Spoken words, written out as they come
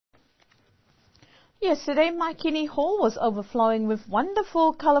Yesterday, Makini Hall was overflowing with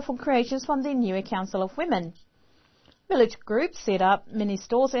wonderful, colourful creations from the Niue Council of Women. Village groups set up mini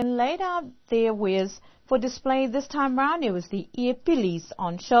stores and laid out their wares for display. This time round, it was the ear pillies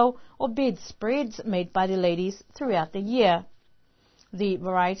on show, or bedspreads made by the ladies throughout the year. The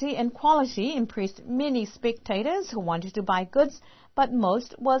variety and quality impressed many spectators who wanted to buy goods, but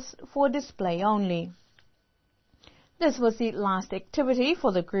most was for display only. This was the last activity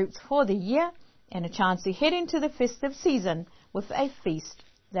for the groups for the year, and a chance to head into the festive season with a feast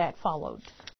that followed.